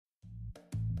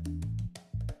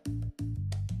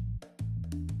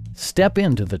Step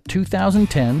into the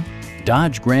 2010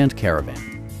 Dodge Grand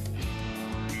Caravan.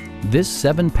 This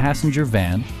 7-passenger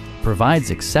van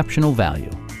provides exceptional value.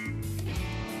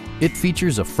 It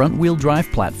features a front-wheel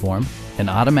drive platform, an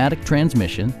automatic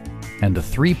transmission, and a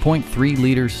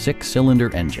 3.3-liter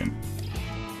 6-cylinder engine.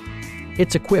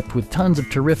 It's equipped with tons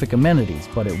of terrific amenities,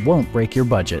 but it won't break your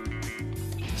budget,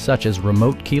 such as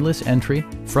remote keyless entry,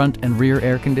 front and rear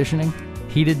air conditioning,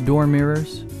 heated door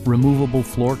mirrors, removable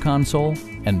floor console,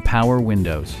 and power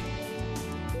windows.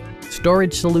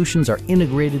 Storage solutions are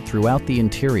integrated throughout the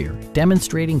interior,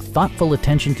 demonstrating thoughtful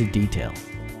attention to detail.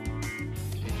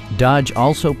 Dodge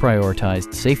also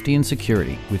prioritized safety and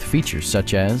security with features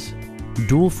such as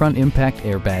dual front impact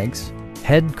airbags,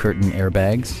 head curtain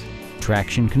airbags,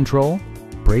 traction control,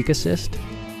 brake assist,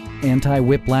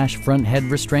 anti-whiplash front head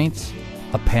restraints,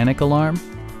 a panic alarm,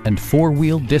 and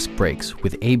 4-wheel disc brakes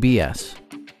with ABS.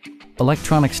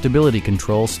 Electronic stability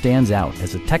control stands out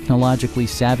as a technologically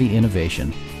savvy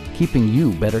innovation, keeping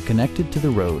you better connected to the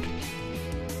road.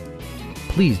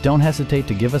 Please don't hesitate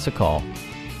to give us a call.